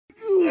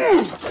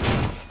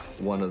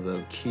One of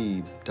the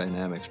key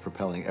dynamics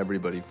propelling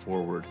everybody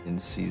forward in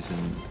season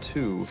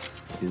 2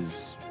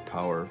 is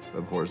power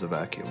abhors a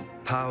vacuum.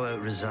 Power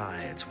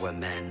resides where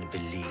men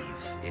believe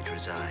it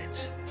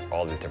resides.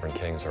 All these different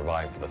kings are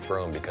vying for the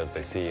throne because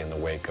they see in the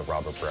wake of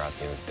Robert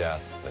Baratheon's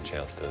death the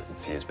chance to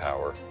seize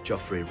power.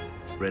 Joffrey,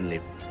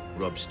 Renly,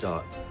 Robb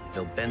Stark,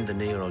 they'll bend the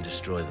knee or I'll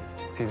destroy them.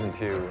 Season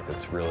 2,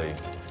 it's really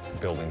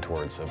building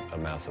towards a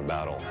massive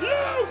battle.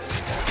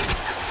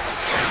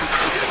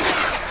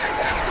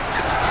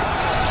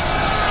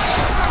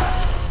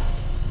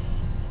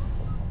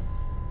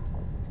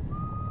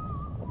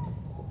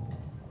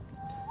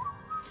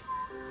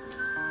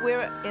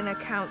 We're in a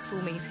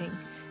council meeting,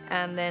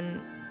 and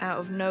then out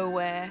of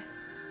nowhere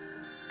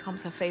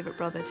comes her favorite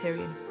brother,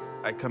 Tyrion.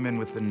 I come in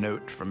with a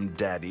note from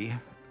Daddy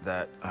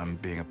that I'm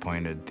being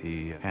appointed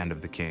the Hand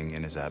of the King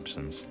in his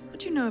absence. What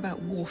do you know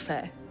about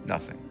warfare?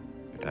 Nothing.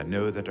 But I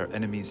know that our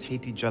enemies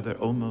hate each other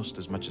almost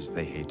as much as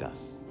they hate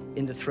us.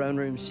 In the throne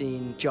room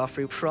scene,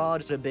 Joffrey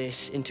prods a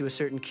bit into a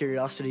certain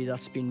curiosity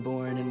that's been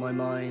born in my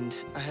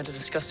mind. I had a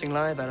disgusting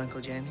lie about Uncle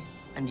Jamie.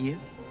 And you?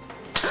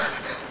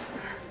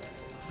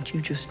 What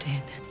you just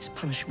did is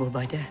punishable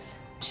by death.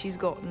 She's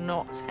got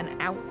not an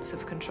ounce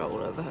of control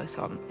over her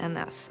son, and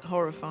that's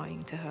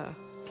horrifying to her.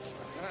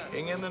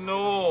 King in the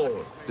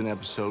North. In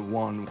episode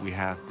 1, we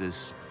have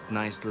this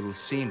nice little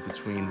scene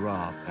between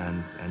Robb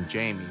and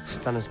Jamie.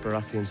 Stannis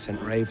Baratheon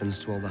sent ravens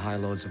to all the High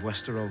Lords of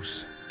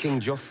Westeros. King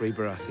Joffrey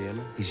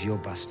Baratheon is your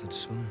bastard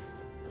son.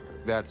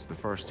 That's the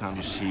first time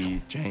you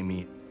see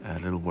Jamie a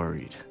little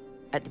worried.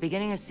 At the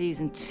beginning of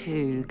season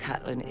 2,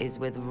 Catelyn is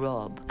with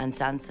Robb, and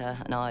Sansa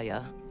and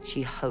Arya,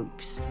 she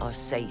hopes, are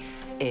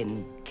safe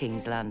in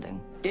King's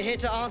Landing. You're here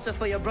to answer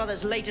for your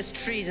brother's latest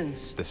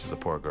treasons. This is a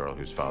poor girl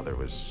whose father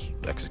was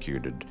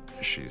executed.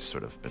 She's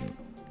sort of been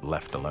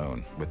left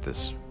alone with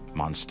this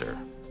monster.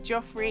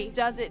 Joffrey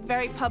does it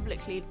very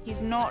publicly.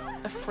 He's not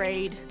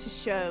afraid to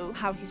show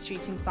how he's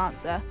treating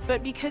Sansa,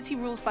 but because he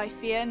rules by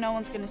fear, no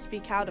one's going to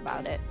speak out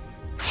about it.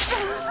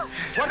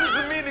 What is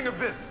the meaning of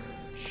this?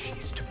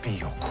 She's to be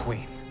your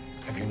queen.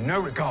 Have you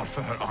no regard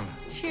for her honor?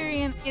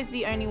 Tyrion is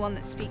the only one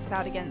that speaks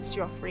out against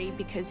Joffrey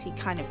because he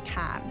kind of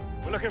can.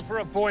 We're looking for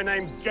a boy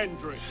named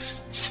Gendry.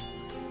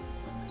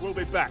 We'll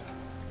be back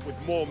with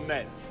more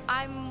men.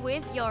 I'm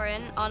with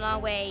Yoren on our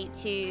way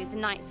to the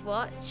Night's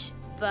Watch,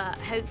 but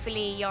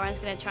hopefully Yoren's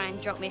going to try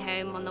and drop me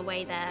home on the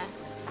way there.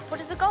 What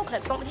does the gold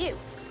cloaks want with you?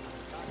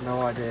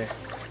 No idea.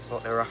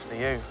 Thought they were after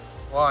you.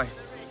 Why?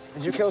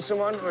 Did you kill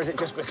someone, or is it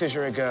just because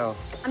you're a girl?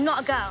 I'm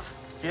not a girl.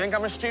 Do you think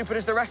I'm as stupid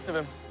as the rest of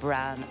them?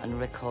 Bran and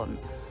Rickon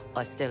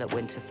are still at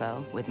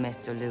Winterfell with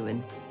Mr.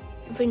 Lewin.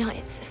 Every night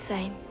it's the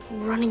same.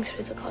 I'm running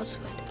through the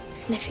Godswood,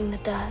 sniffing the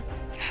dirt,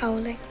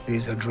 howling.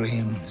 These are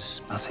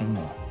dreams, nothing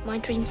more. My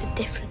dreams are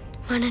different.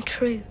 Mine are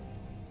true.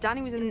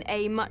 Dany was in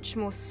a much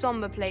more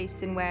somber place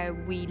than where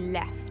we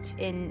left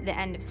in the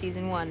end of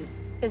season 1.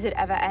 Does it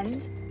ever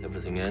end?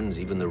 Everything ends,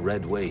 even the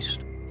Red Waste.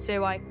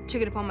 So I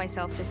took it upon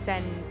myself to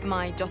send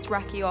my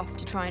Dothraki off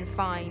to try and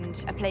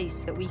find a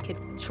place that we could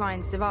try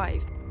and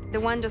survive.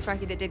 The one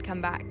Dothraki that did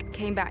come back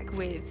came back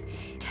with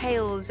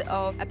tales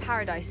of a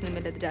paradise in the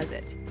middle of the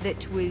desert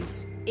that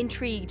was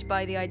intrigued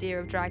by the idea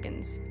of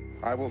dragons.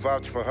 I will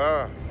vouch for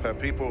her, her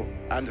people,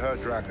 and her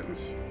dragons.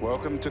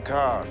 Welcome to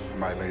Karth,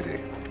 my lady.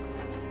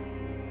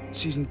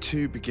 Season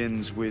 2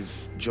 begins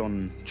with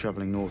Jon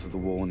travelling north of the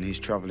wall, and he's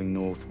travelling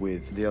north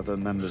with the other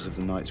members of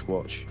the Night's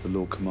Watch, the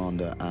Lord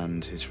Commander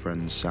and his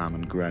friends Sam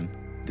and Gren.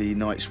 The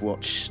Night's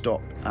Watch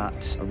stop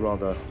at a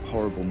rather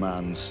horrible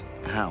man's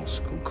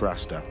house called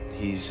Craster.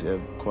 He's a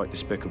quite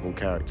despicable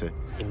character.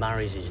 He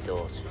marries his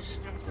daughters,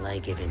 and they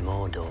give him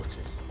more daughters.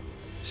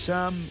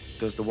 Sam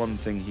does the one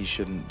thing he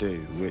shouldn't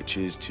do, which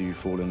is to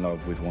fall in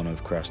love with one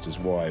of Craster's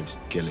wives,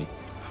 Gilly.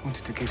 I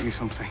wanted to give you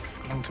something.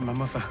 It belonged to my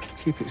mother.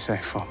 Keep it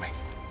safe for me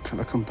till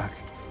I come back.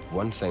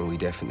 One thing we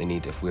definitely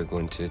need if we're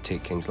going to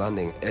take King's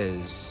Landing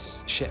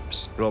is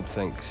ships. Robb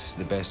thinks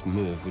the best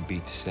move would be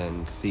to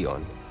send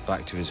Theon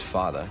back to his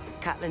father.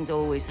 Catelyn's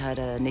always had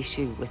an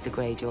issue with the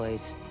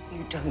Greyjoys.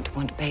 You don't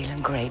want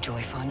Balon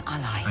Greyjoy for an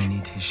ally. I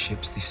need his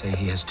ships. They say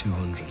he has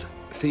 200.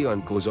 Theon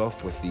goes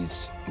off with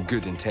these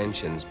good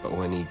intentions, but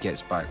when he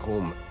gets back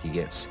home, he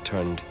gets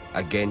turned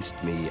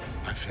against me.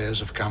 My fears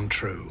have come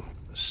true.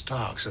 The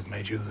Starks have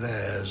made you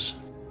theirs.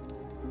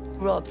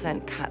 Robb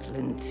sent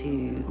Catelyn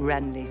to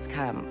Renly's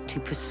camp to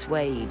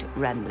persuade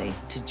Renly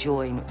to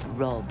join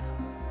Robb.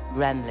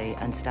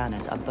 Renly and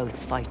Stannis are both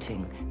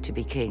fighting to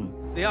be king.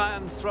 The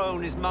Iron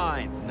Throne is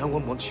mine. No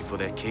one wants you for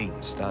their king.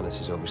 Stannis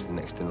is obviously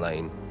next in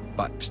line,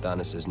 but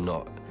Stannis is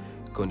not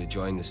going to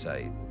join the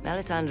side.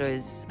 Melisandre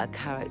is a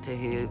character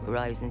who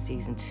arrives in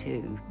season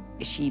 2.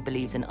 She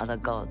believes in other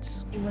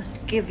gods. You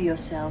must give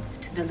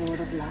yourself to the Lord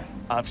of Light.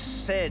 I've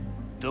said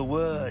the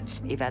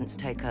words. Events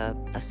take a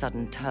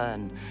sudden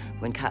turn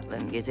when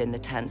Catelyn is in the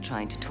tent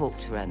trying to talk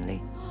to Renly.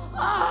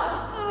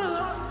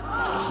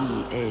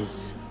 He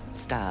is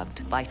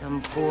stabbed by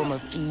some form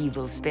of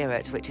evil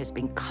spirit which has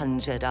been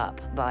conjured up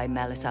by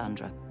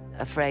Melisandre.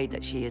 Afraid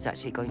that she is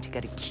actually going to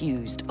get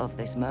accused of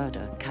this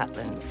murder,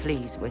 Catelyn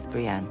flees with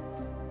Brienne.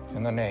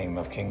 In the name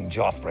of King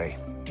Joffrey,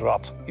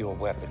 drop your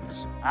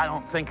weapons. I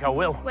don't think I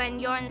will. When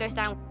Yoren goes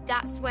down,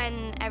 that's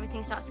when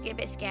everything starts to get a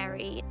bit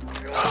scary.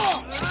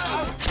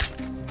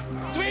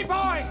 Sweet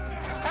boy!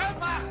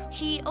 Help us!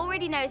 She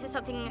already knows there's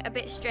something a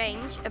bit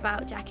strange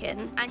about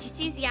Jaqen, and she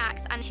sees the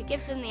axe, and she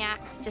gives them the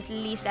axe, just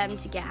leaves them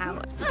to get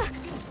out.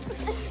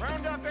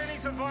 Round up any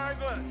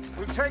survivors.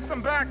 We'll take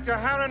them back to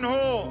Harren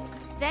Hall.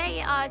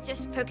 They are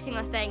just focusing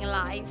on staying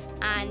alive,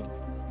 and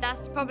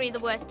that's probably the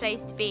worst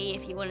place to be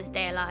if you want to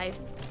stay alive.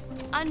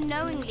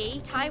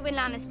 Unknowingly, Tywin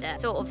Lannister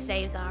sort of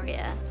saves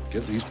Arya.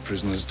 Get these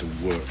prisoners to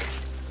work.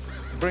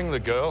 Bring the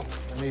girl.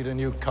 I need a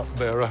new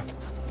cupbearer.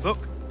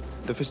 Look.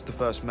 The Fist of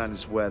the First Men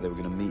is where they were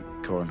going to meet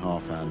Corin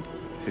Halfhand,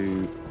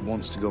 who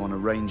wants to go on a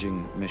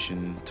ranging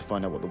mission to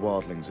find out what the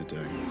wildlings are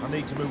doing. I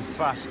need to move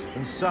fast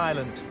and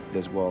silent.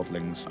 There's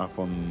wildlings up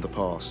on the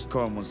pass.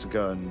 Corin wants to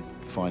go and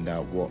find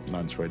out what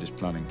Mansraid is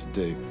planning to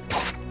do.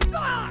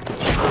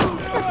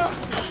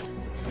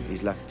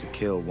 He's left to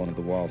kill one of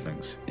the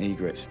wildlings,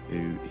 Ygritte,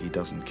 who he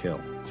doesn't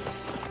kill.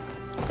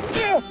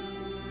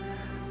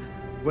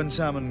 When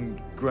Sam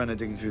and Gren are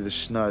digging through the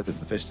snow at the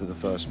Fist of the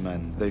First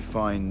Men, they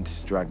find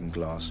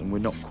dragonglass, and we're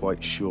not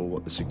quite sure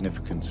what the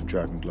significance of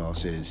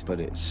dragonglass is,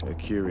 but it's a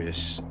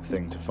curious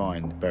thing to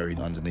find buried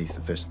underneath the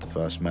Fist of the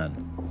First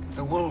Men.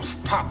 The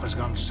wolf pup has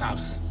gone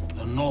south.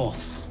 The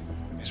north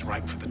is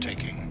ripe for the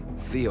taking.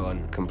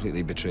 Theon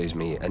completely betrays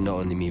me, and not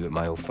only me, but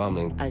my whole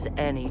family. As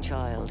any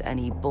child,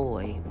 any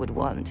boy would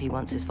want, he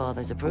wants his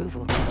father's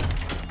approval.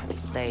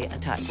 They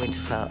attack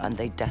Winterfell and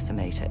they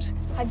decimate it.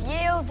 I've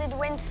yielded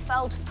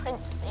Winterfell to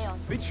Prince Theon.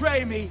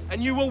 Betray me,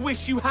 and you will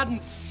wish you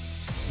hadn't.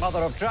 Mother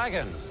of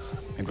Dragons,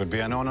 it would be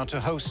an honor to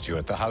host you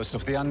at the House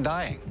of the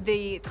Undying.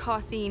 The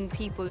Carthene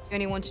people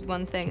only wanted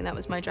one thing, and that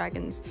was my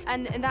dragons.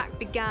 And that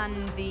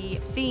began the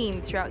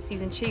theme throughout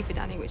season 2 for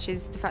Dany, which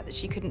is the fact that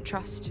she couldn't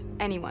trust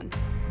anyone.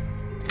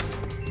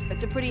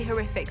 It's a pretty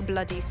horrific,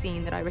 bloody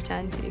scene that I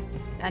return to,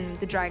 and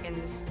the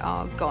dragons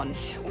are gone.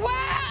 Where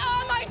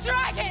are my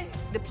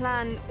dragons? The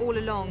plan all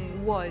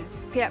along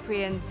was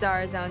Pietri and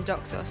Zarazar and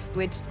Doxos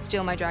would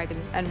steal my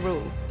dragons and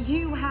rule.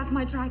 You have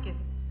my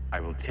dragons. I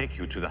will take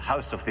you to the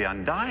House of the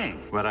Undying,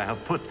 where I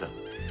have put them.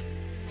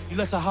 You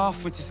let a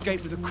half-wit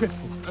escape with a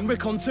cripple, and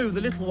Rickon too,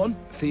 the little one.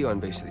 Theon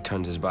basically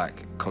turns his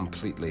back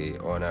completely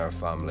on our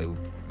family.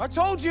 I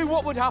told you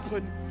what would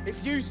happen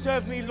if you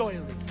served me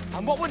loyally,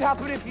 and what would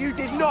happen if you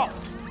did not.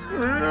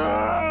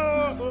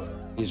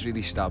 He's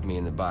really stabbed me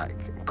in the back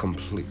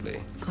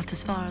completely. Got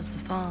as far as the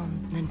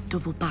farm, then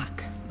doubled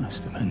back.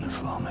 Must have been the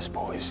farmer's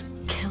boys.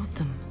 Killed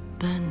them,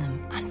 burned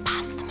them, and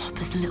passed them off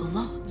as little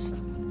lots.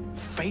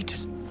 Fate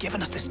has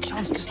given us this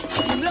chance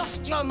to... You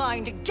lost your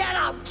mind. Get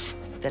out!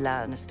 The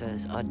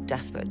Lannisters are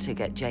desperate to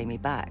get Jaime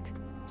back,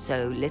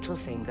 so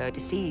Littlefinger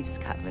deceives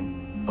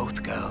Catelyn.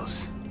 Both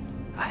girls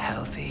are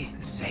healthy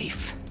and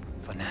safe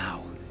for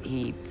now.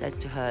 He says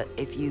to her,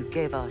 if you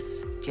give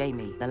us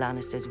Jaime, the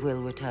Lannisters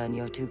will return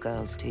your 2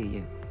 girls to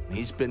you.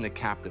 He's been a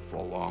captive for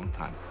a long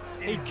time.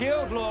 He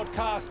killed Lord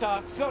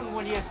Karstark's son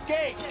when he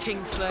escaped.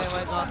 Kingslayer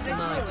went last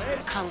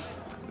night. Come.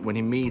 When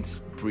he meets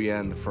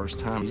Brienne the first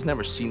time, he's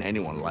never seen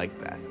anyone like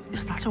that.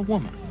 Is that a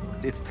woman?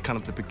 It's kind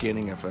of the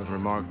beginning of a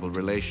remarkable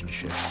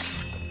relationship.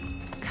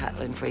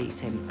 Catelyn frees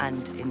him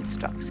and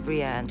instructs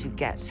Brienne to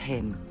get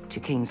him to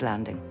King's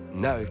Landing.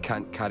 Now he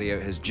can't carry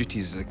out his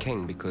duties as a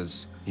king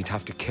because he'd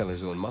have to kill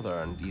his own mother,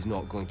 and he's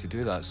not going to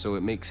do that, so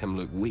it makes him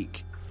look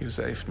weak. You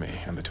saved me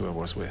and the 2 I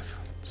was with.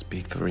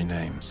 Speak 3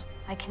 names.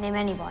 I can name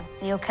anyone,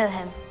 and you'll kill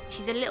him.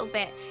 She's a little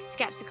bit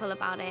skeptical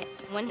about it.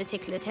 When the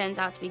tickler turns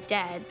out to be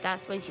dead,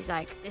 that's when she's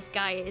like, this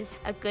guy is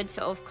a good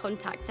sort of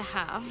contact to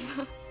have.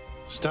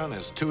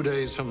 Stannis, 2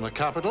 days from the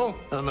capital,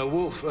 and the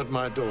wolf at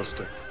my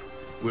doorstep.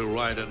 We'll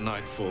ride at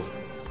nightfall.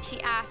 She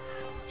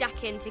asks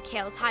Jaqen to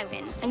kill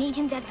Tywin. I need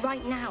him dead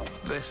right now.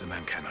 This a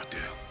man cannot do.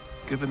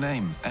 Give a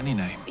name, any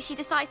name. She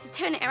decides to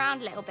turn it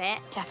around a little bit.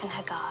 Jaqen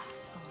Hagar.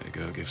 The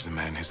girl gives the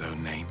man his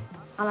own name.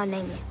 I'll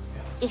unname you,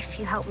 if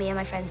you help me and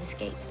my friends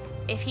escape.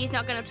 If he's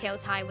not going to kill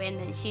Tywin,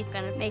 then she's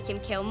going to make him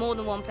kill more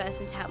than one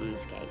person to help him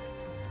escape.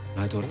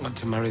 I don't want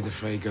to marry the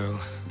Frey girl.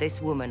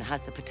 This woman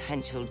has the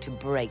potential to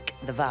break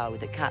the vow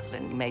that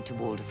Catelyn made to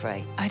Walder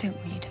Frey. I don't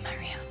want you to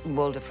marry her.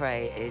 Walder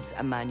Frey is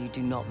a man you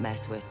do not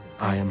mess with.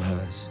 I am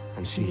hers,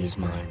 and she is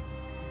mine.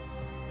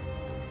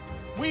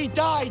 We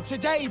died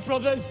today,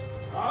 brothers!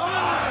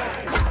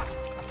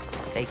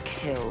 They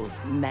kill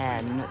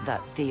men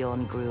that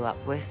Theon grew up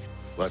with.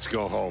 Let's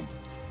go home.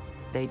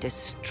 They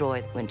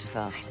destroy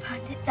Winterfell. I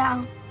burned it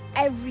down.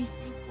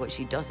 Everything. What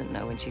she doesn't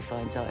know when she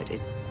finds out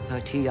is her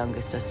 2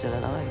 youngest are still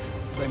alive.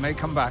 They may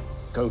come back.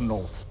 Go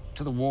north,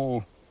 to the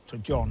wall. To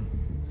Jon.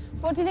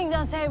 What do you think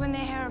they'll say when they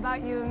hear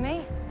about you and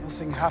me?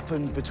 Nothing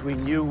happened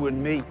between you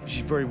and me.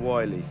 She's very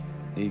wily,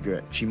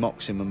 Ygritte. She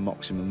mocks him and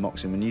mocks him and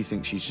mocks him, and you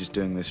think she's just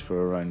doing this for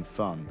her own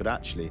fun. But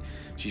actually,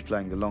 she's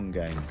playing the long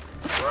game.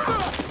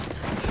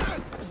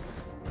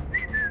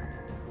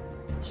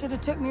 Should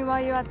have took me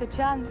while you had the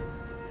chance.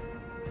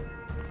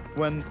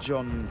 When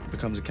Jon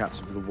becomes a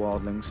captive of the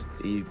wildlings,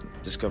 he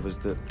discovers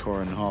that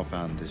Corin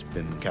Halfhand has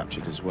been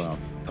captured as well.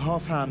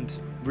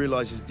 Halfhand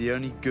realises the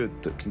only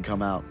good that can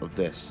come out of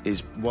this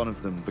is one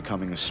of them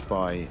becoming a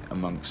spy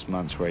amongst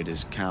Mance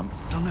Rayder's camp.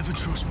 They'll never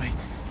trust me.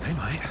 They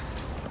might.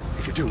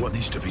 If you do what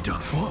needs to be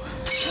done. What?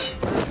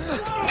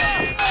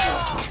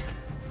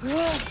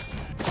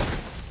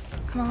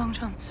 Come along,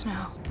 Jon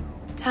Snow.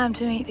 Time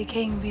to meet the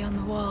king beyond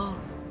the wall.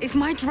 If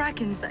my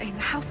dragons are in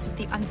the House of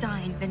the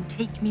Undying, then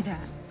take me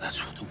there.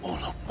 That's what the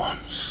Warlock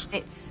wants.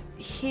 It's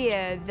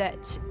here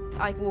that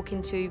I walk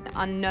into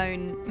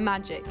unknown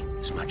magic.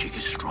 This magic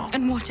is strong.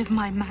 And what of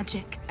my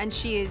magic? And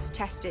she is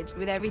tested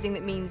with everything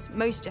that means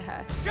most to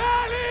her.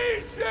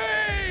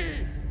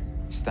 Khaleesi!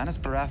 Stannis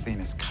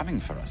Baratheon is coming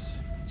for us,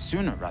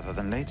 sooner rather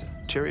than later.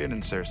 Tyrion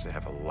and Cersei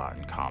have a lot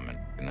in common,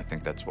 and I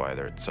think that's why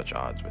they're at such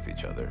odds with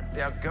each other.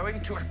 They are going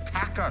to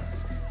attack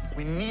us.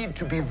 We need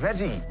to be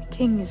ready. The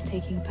king is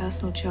taking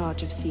personal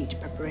charge of siege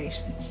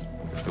preparations.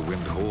 If the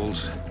wind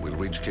holds, we'll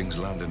reach King's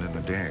Landing in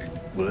a day.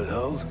 Will it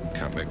hold?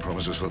 Can't make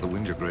promises for the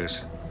wind, Your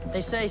Grace.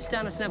 They say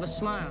Stannis never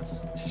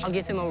smiles. I'll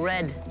give him a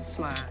red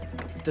smile.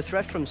 The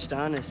threat from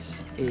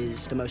Stannis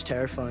is the most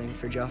terrifying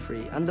for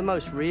Joffrey, and the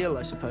most real,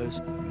 I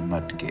suppose.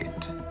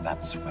 Mudgate,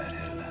 that's where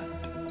he'll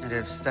land. And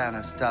if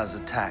Stannis does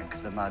attack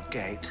the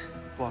Mudgate,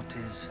 what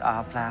is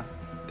our plan?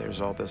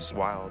 There's all this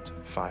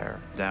wildfire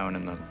down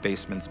in the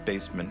basement's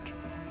basement.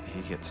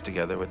 He gets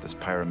together with this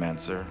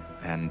pyromancer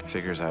and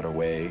figures out a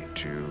way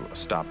to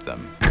stop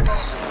them.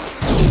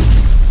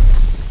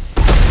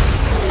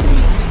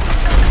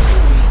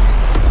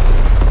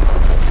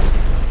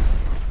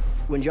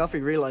 When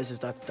Joffrey realizes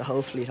that the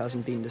whole fleet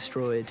hasn't been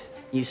destroyed,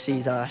 you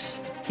see that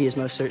he is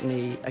most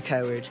certainly a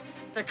coward.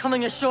 They're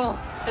coming ashore.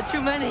 There are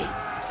too many.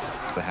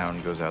 The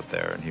Hound goes out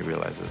there and he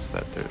realizes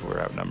that we're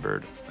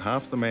outnumbered.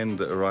 Half the men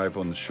that arrive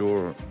on the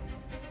shore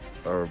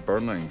are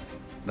burning.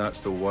 That's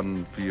the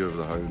one fear of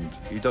the Hound.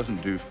 He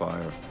doesn't do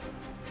fire.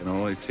 It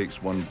only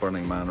takes one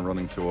burning man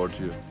running towards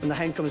you. When the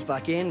Hound comes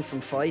back in from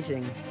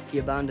fighting, he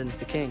abandons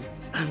the king.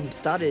 And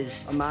that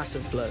is a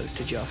massive blow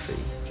to Joffrey.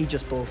 He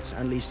just bolts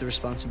and leaves the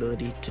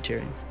responsibility to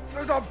Tyrion.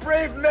 Those are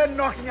brave men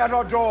knocking at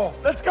our door.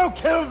 Let's go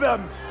kill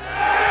them.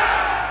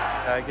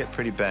 I get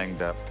pretty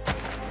banged up.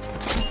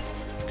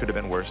 Could have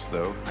been worse,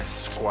 though. My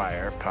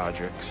squire,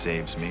 Podrick,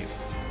 saves me.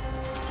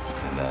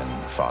 And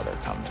then Father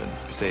comes and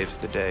saves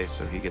the day,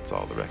 so he gets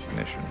all the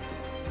recognition.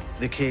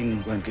 The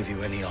king won't give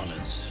you any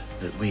honors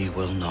that we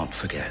will not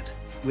forget.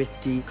 With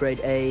the great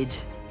aid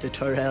the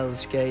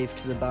Tyrells gave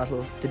to the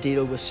battle, the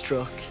deal was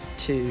struck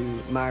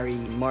to marry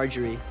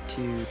Marjorie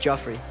to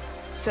Joffrey.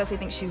 Cersei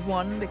thinks she's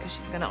won because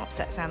she's going to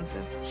upset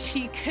Sansa.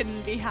 She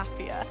couldn't be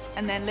happier.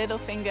 And then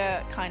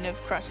Littlefinger kind of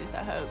crushes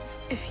her hopes.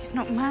 If he's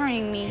not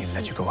marrying me... He'll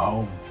let you go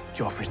home.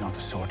 Joffrey's not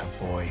the sort of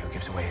boy who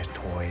gives away his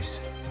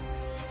toys.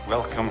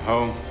 Welcome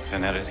home,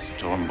 Daenerys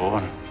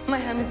Stormborn. My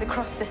home is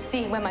across the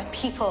sea where my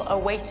people are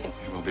waiting.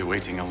 He will be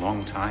waiting a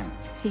long time.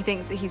 He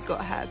thinks that he's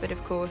got her, but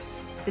of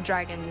course, the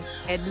dragons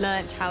had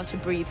learnt how to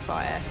breathe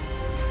fire.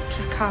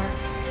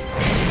 Dracarys.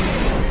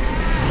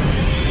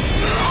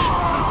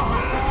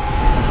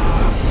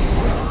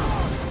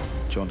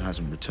 Jon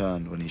hasn't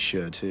returned when he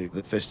should, too.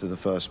 The Fist of the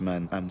First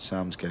Men, and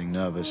Sam's getting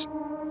nervous.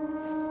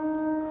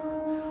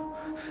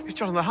 It's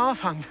Jon and the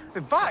Half-Hand.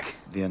 They're back.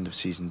 At the end of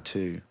season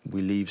 2,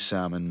 we leave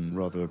Sam in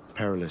rather a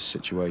perilous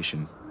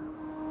situation.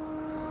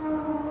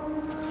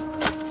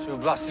 Two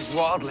blasted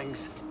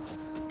wildlings.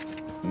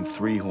 And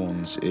Three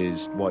Horns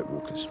is White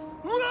Walkers.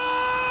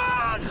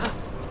 Run!